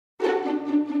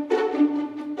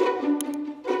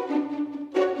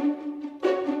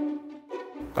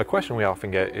A question we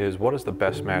often get is, what is the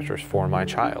best mattress for my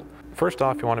child? First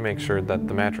off, you want to make sure that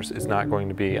the mattress is not going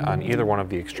to be on either one of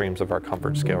the extremes of our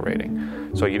comfort scale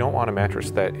rating. So you don't want a mattress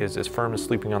that is as firm as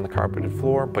sleeping on the carpeted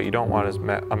floor, but you don't want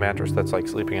a mattress that's like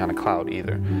sleeping on a cloud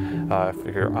either.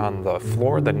 If you're on the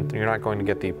floor, then you're not going to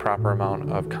get the proper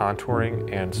amount of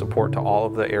contouring and support to all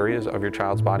of the areas of your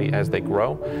child's body as they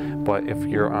grow. But if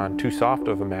you're on too soft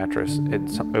of a mattress,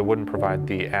 it wouldn't provide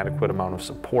the adequate amount of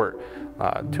support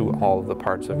to all of the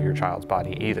parts of your child's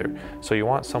body either. So you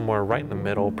want somewhere right in the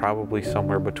middle, probably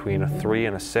somewhere between a 3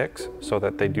 and a 6, so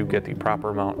that they do get the proper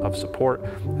amount of support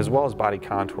as well as body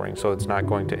contouring, so it's not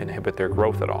going to inhibit their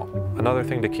growth at all. Another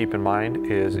thing to keep in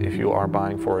mind is if you are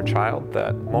buying for a child,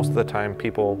 that most of the time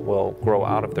people will grow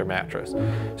out of their mattress.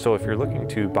 So if you're looking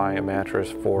to buy a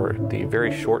mattress for the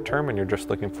very short term and you're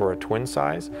just looking for a twin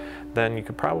size, then you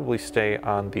could probably stay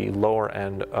on the lower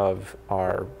end of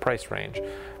our price range.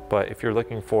 But if you're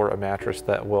looking for a mattress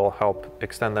that will help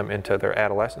extend them into their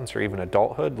adolescence or even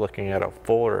adulthood, looking at a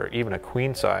full or even a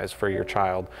queen size for your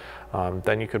child,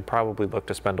 then you could probably look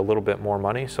to spend a little bit more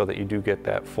money so that you do get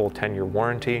that full 10-year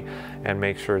warranty and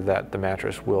make sure that the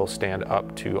mattress will stand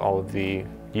up to all of the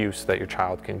use that your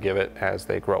child can give it as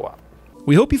they grow up.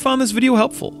 We hope you found this video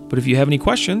helpful, but if you have any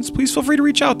questions, please feel free to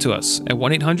reach out to us at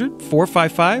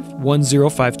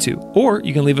 1-800-455-1052. Or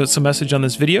you can leave us a message on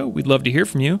this video. We'd love to hear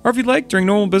from you. Or if you'd like, during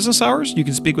normal business hours, you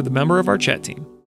can speak with a member of our chat team.